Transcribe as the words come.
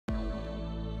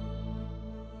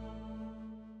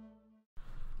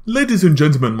Ladies and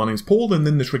gentlemen, my name is Paul, and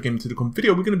in this Red Game Telecom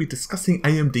video, we're going to be discussing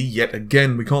AMD yet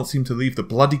again. We can't seem to leave the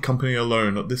bloody company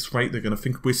alone. At this rate, they're going to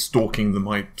think we're stalking them,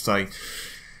 I say.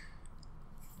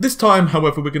 This time,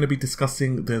 however, we're going to be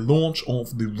discussing the launch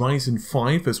of the Ryzen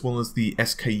 5, as well as the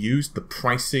SKUs, the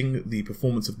pricing, the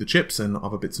performance of the chips, and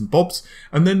other bits and bobs.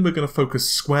 And then we're going to focus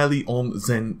squarely on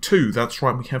Zen 2. That's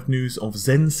right, we have news of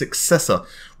Zen's successor,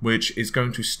 which is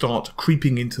going to start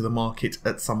creeping into the market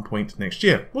at some point next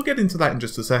year. We'll get into that in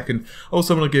just a second. I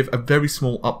also want to give a very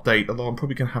small update, although I'm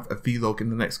probably going to have a vlog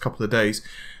in the next couple of days.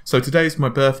 So today is my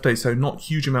birthday, so not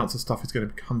huge amounts of stuff is going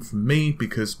to come from me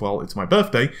because, well, it's my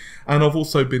birthday. And I've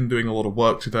also been doing a lot of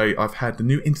work today. I've had the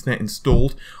new internet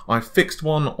installed. I fixed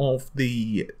one of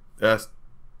the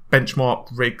benchmark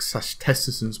rigs / test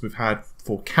systems we've had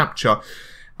for capture.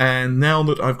 And now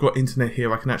that I've got internet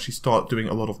here, I can actually start doing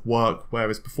a lot of work,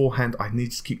 whereas beforehand I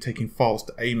needed to keep taking files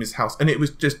to Amy's house, and it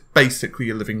was just basically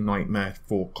a living nightmare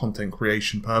for content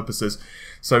creation purposes.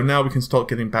 So now we can start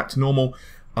getting back to normal.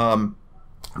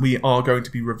 We are going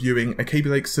to be reviewing a Kaby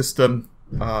Lake system,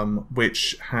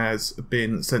 which has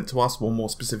been sent to us, well, more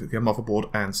specifically a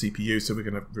motherboard and CPU, so we're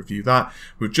going to review that.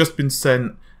 We've just been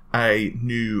sent a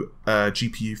new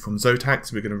GPU from Zotac,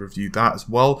 so we're going to review that as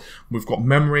well. We've got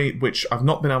memory, which I've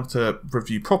not been able to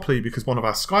review properly because one of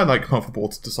our Skylake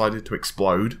motherboards decided to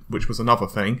explode, which was another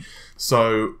thing.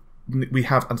 So we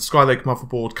have a Skylake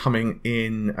motherboard coming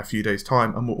in a few days'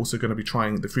 time, and we're also going to be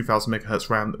trying the 3000 MHz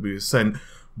RAM that we were sent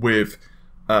with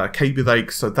Kaby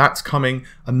Lake, so that's coming.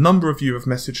 A number of you have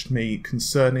messaged me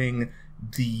concerning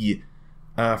the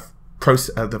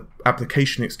the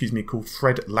application, called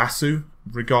Thread Lasso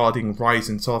regarding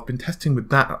Ryzen. So I've been testing with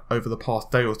that over the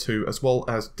past day or two, as well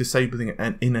as disabling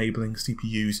and enabling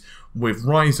CPUs with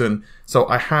Ryzen. So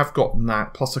I have gotten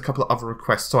that, plus a couple of other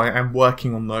requests. So I am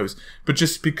working on those. But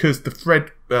just because the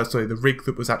the rig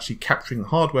that was actually capturing the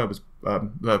hardware was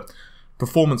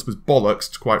performance was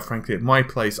bollocks, quite frankly, at my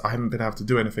place, I haven't been able to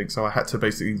do anything, so I had to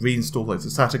basically reinstall loads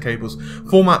of SATA cables,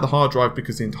 format the hard drive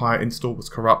because the entire install was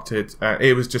corrupted.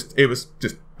 It was just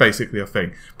basically a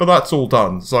thing. But that's all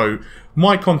done, so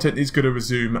my content is going to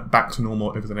resume back to normal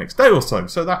over the next day or so,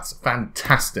 so that's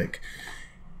fantastic.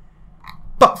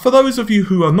 But for those of you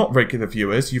who are not regular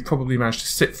viewers, you've probably managed to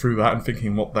sit through that and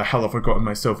thinking, what the hell have I gotten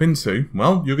myself into?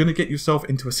 Well, you're going to get yourself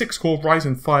into a 6-core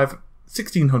Ryzen 5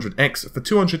 1600X for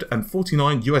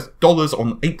 $249 US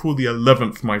on April the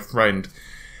 11th, my friend.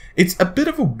 It's a bit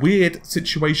of a weird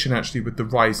situation actually with the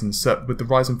Ryzen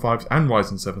 5s and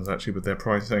Ryzen 7s actually with their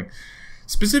pricing.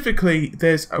 Specifically,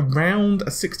 there's around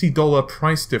a $60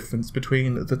 price difference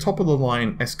between the top of the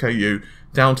line SKU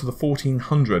down to the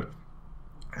 1400.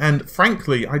 And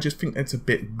frankly, I just think that's a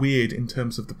bit weird in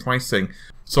terms of the pricing.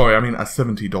 Sorry, I mean a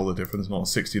 $70 difference, not a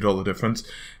 $60 difference.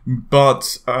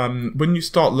 But when you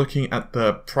start looking at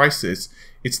the prices,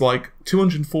 it's like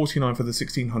 $249 for the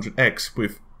 1600X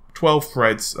with 12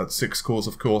 threads, at 6 cores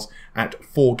of course, at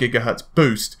 4 GHz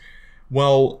boost.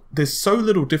 Well, there's so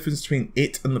little difference between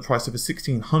it and the price of a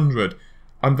 1600.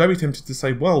 I'm very tempted to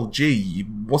say, well, gee,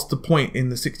 what's the point in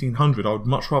the 1600? I would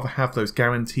much rather have those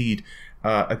guaranteed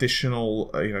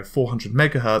additional 400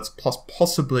 megahertz plus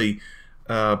possibly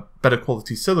better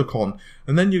quality silicon.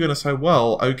 And then you're going to say,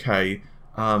 well, okay,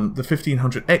 the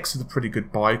 1500X is a pretty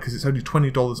good buy because it's only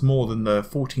 $20 more than the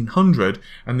 1400,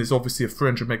 and there's obviously a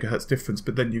 300 megahertz difference.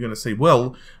 But then you're going to say,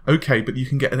 well, okay, but you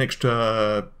can get an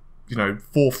extra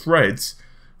 4 threads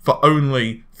for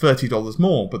only $30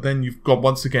 more. But then you've got,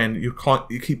 once again, you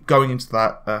keep going into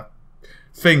that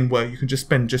thing where you can just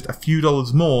spend just a few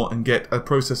dollars more and get a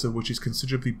processor which is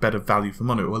considerably better value for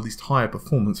money, or at least higher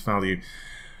performance value.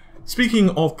 Speaking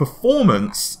of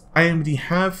performance, AMD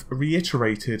have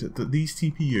reiterated that these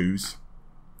TPUs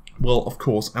will of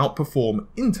course outperform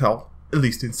Intel, at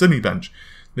least in Cinebench.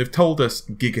 They've told us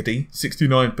giggity,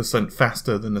 69%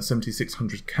 faster than the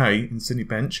 7600K in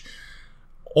Cinebench.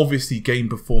 Obviously game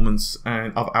performance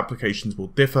and other applications will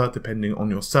differ depending on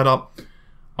your setup.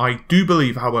 I do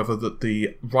believe, however, that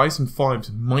the Ryzen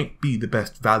 5s might be the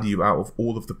best value out of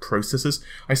all of the processors.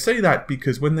 I say that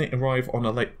because when they arrive on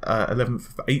 11th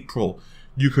of April,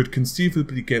 you could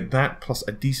conceivably get that plus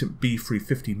a decent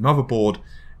B350 motherboard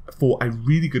for a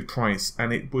really good price,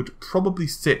 and it would probably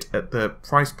sit at the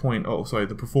price point,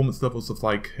 the performance levels of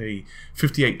like a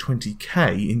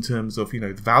 5820K in terms of,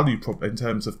 the value in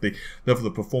terms of the level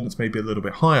of performance, maybe a little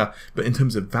bit higher, but in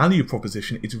terms of value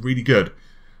proposition, it's really good.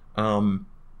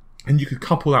 And you could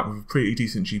couple that with a pretty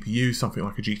decent GPU, something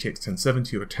like a GTX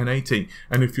 1070 or a 1080,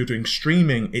 and if you're doing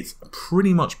streaming, it's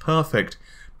pretty much perfect,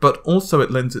 but also it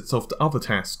lends itself to other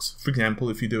tasks. For example,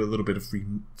 if you do a little bit of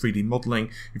 3D modeling,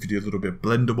 if you do a little bit of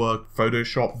Blender work,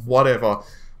 Photoshop, whatever,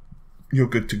 you're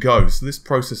good to go. So this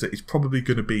processor is probably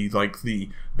going to be like the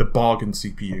bargain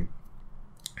CPU.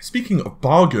 Speaking of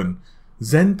bargain,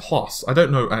 Zen Plus. I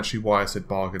don't know actually why I said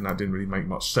bargain. That didn't really make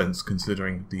much sense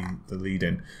considering the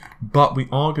lead-in. But we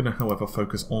are going to, however,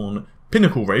 focus on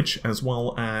Pinnacle Ridge as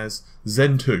well as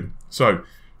Zen 2. So,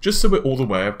 just so we're all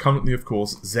aware, currently, of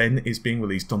course, Zen is being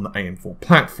released on the AM4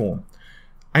 platform.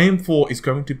 AM4 is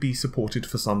going to be supported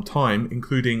for some time,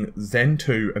 including Zen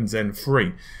 2 and Zen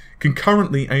 3.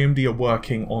 Concurrently, AMD are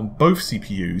working on both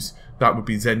CPUs, that would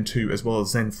be Zen 2 as well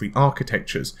as Zen 3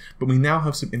 architectures, but we now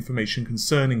have some information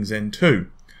concerning Zen 2.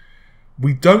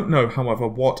 We don't know, however,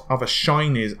 what other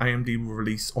shinies AMD will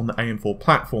release on the AM4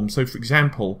 platform. So, for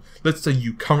example, let's say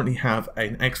you currently have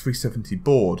an X370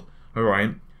 board,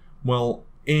 alright? Well,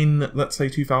 in, let's say,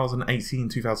 2018,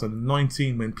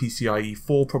 2019, when PCIe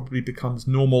 4 probably becomes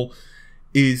normal,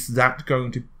 is that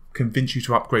going to convince you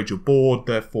to upgrade your board?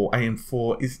 Therefore,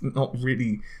 AM4 is not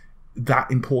really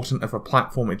that important of a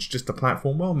platform. It's just a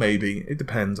platform. Well, maybe. It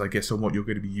depends, I guess, on what you're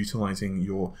going to be utilizing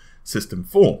your system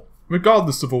for.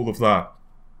 Regardless of all of that,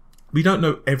 we don't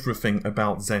know everything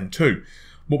about Zen 2.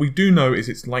 What we do know is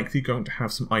it's likely going to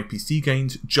have some IPC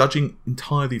gains, judging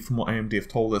entirely from what AMD have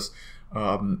told us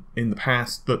in the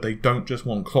past, that they don't just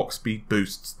want clock speed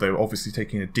boosts. They're obviously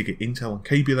taking a dig at Intel and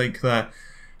Kaby Lake there.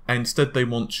 And instead they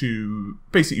want to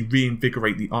basically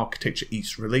reinvigorate the architecture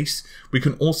each release. We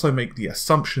can also make the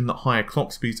assumption that higher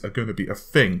clock speeds are going to be a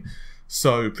thing.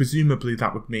 So presumably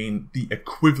that would mean the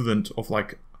equivalent of,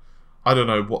 like, I don't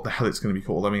know what the hell it's going to be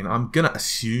called. I mean, I'm going to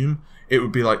assume it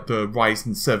would be like the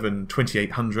Ryzen 7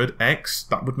 2800X.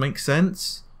 That would make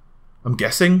sense. I'm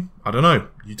guessing. I don't know.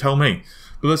 You tell me.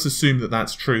 But let's assume that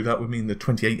that's true. That would mean the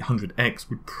 2800X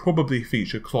would probably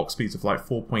feature clock speeds of like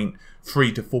 4.3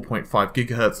 to 4.5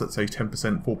 gigahertz, let's say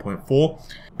 10%, 4.4.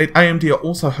 AMD are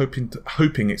also hoping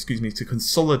to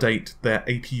consolidate their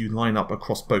APU lineup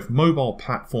across both mobile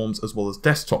platforms as well as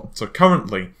desktop. So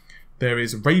currently, there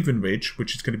is Raven Ridge,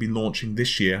 which is going to be launching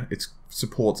this year. It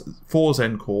supports 4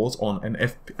 Zen cores on an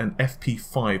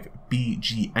FP5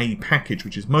 BGA package,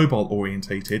 which is mobile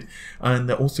orientated, and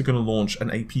they're also going to launch an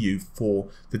APU for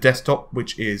the desktop,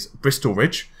 which is Bristol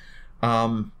Ridge.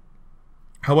 However,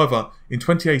 in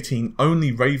 2018,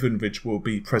 only Raven Ridge will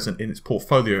be present in its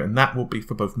portfolio, and that will be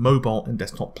for both mobile and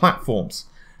desktop platforms.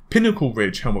 Pinnacle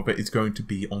Ridge, however, is going to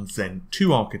be on Zen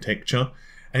 2 architecture,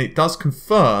 and it does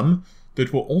confirm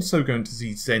that we're also going to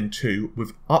see Zen 2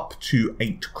 with up to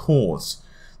 8 cores.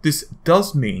 This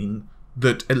does mean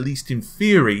that, at least in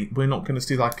theory, we're not going to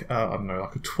see like, I don't know,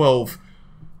 like a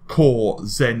 12-core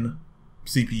Zen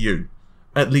CPU.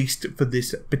 At least for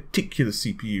this particular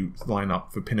CPU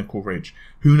lineup for Pinnacle Ridge.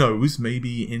 Who knows,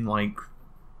 maybe in like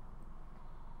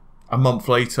a month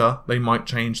later, they might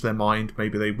change their mind.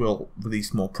 Maybe they will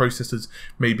release more processors.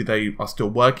 Maybe they are still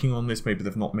working on this. Maybe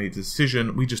they've not made a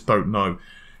decision. We just don't know.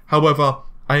 However,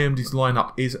 AMD's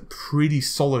lineup is pretty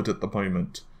solid at the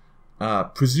moment.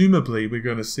 Presumably, we're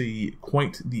going to see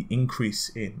quite the increase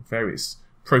in various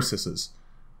processors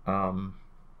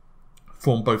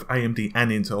from both AMD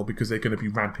and Intel, because they're going to be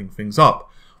ramping things up.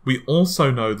 We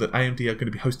also know that AMD are going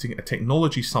to be hosting a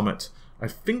technology summit. I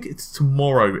think it's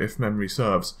tomorrow, if memory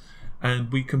serves.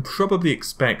 And we can probably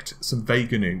expect some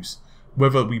Vega news.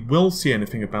 Whether we will see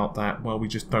anything about that, well, we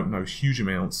just don't know huge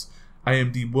amounts.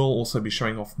 AMD will also be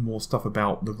showing off more stuff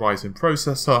about the Ryzen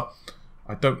processor.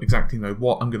 I don't exactly know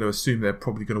what. I'm going to assume they're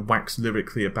probably going to wax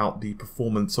lyrically about the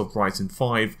performance of Ryzen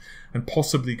 5 and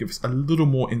possibly give us a little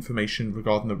more information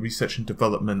regarding the research and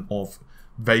development of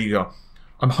Vega.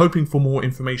 I'm hoping for more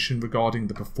information regarding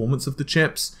the performance of the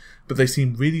chips, but they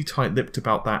seem really tight-lipped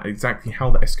about that, exactly how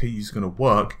the SKU is going to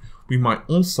work. We might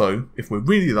also, if we're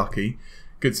really lucky,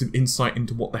 get some insight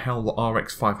into what the hell the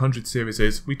RX 500 series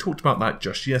is. We talked about that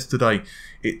just yesterday.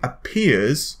 It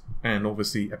appears, and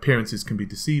obviously appearances can be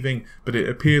deceiving, but it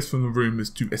appears from the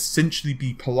rumours to essentially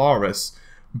be Polaris,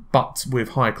 but with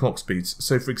higher clock speeds.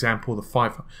 So for example,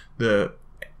 the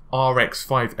RX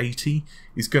 580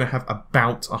 is going to have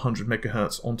about 100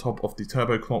 megahertz on top of the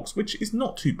turbo clocks, which is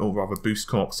not too, or rather boost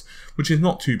clocks, which is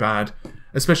not too bad,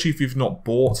 especially if you've not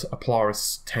bought a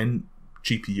Polaris 10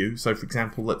 GPU. So for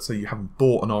example, let's say you haven't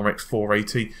bought an RX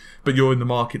 480, but you're in the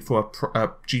market for a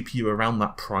GPU around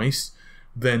that price,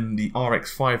 then the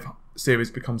RX 5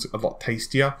 series becomes a lot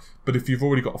tastier. But if you've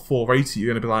already got a 480,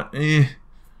 you're going to be like,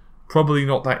 probably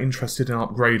not that interested in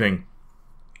upgrading.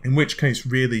 In which case,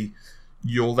 really,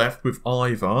 you're left with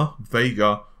either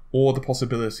Vega or the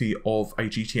possibility of a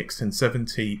GTX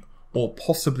 1070 or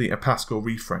possibly a Pascal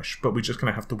refresh, but we're just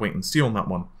going to have to wait and see on that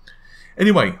one.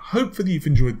 Anyway, hopefully you've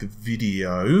enjoyed the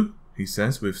video, he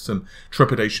says, with some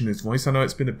trepidation in his voice. I know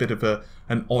it's been a bit of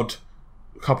an odd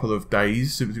couple of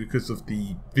days because of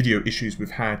the video issues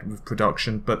we've had with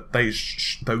production, but those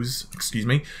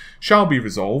shall be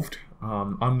resolved.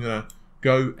 I'm gonna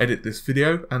go edit this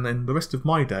video, and then the rest of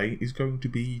my day is going to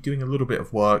be doing a little bit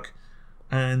of work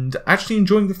and actually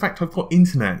enjoying the fact I've got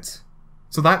internet.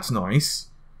 So that's nice.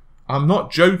 I'm not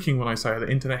joking when I say the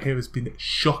internet here has been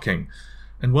shocking,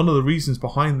 and one of the reasons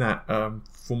behind that,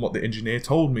 from what the engineer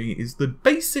told me, is that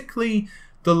basically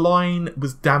the line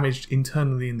was damaged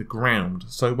internally in the ground.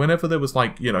 So whenever there was,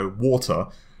 like, you know, water,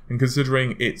 and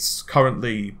considering it's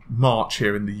currently March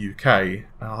here in the UK,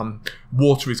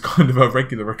 water is kind of a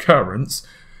regular occurrence.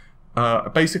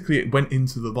 Basically it went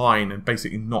into the line and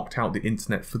basically knocked out the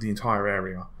internet for the entire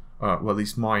area. Well, at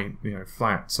least my, you know,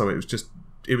 flat. So it was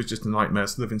just a nightmare.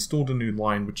 So they've installed a new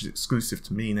line which is exclusive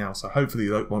to me now, so hopefully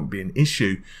that won't be an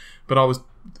issue. But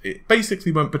it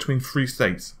basically went between 3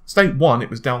 states. State 1, it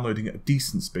was downloading at a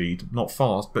decent speed, not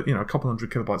fast, but, you know, a couple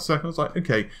hundred kilobytes a second. I was like,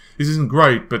 okay, this isn't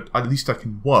great, but at least I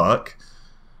can work.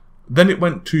 Then it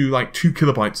went to like 2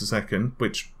 kilobytes a second,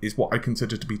 which is what I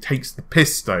consider to be takes the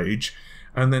piss stage.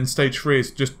 And then stage 3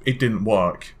 is just, it didn't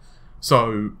work.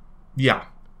 So, yeah.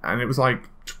 And it was like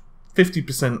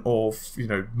 50% of, you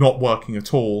know, not working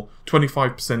at all,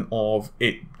 25% of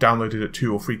it downloaded at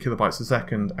 2 or 3 kilobytes a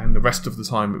second, and the rest of the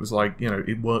time it was like, you know,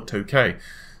 it worked okay.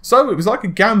 So it was like a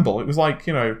gamble. It was like,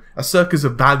 you know, a circus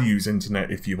of values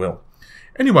internet, if you will.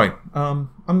 Anyway, I'm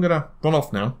gonna run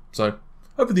off now, so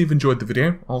hopefully you've enjoyed the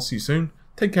video. I'll see you soon.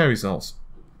 Take care of yourselves.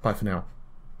 Bye for now.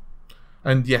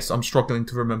 And yes, I'm struggling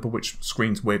to remember which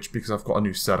screen's which because I've got a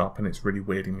new setup and it's really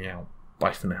weirding me out.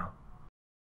 Bye for now.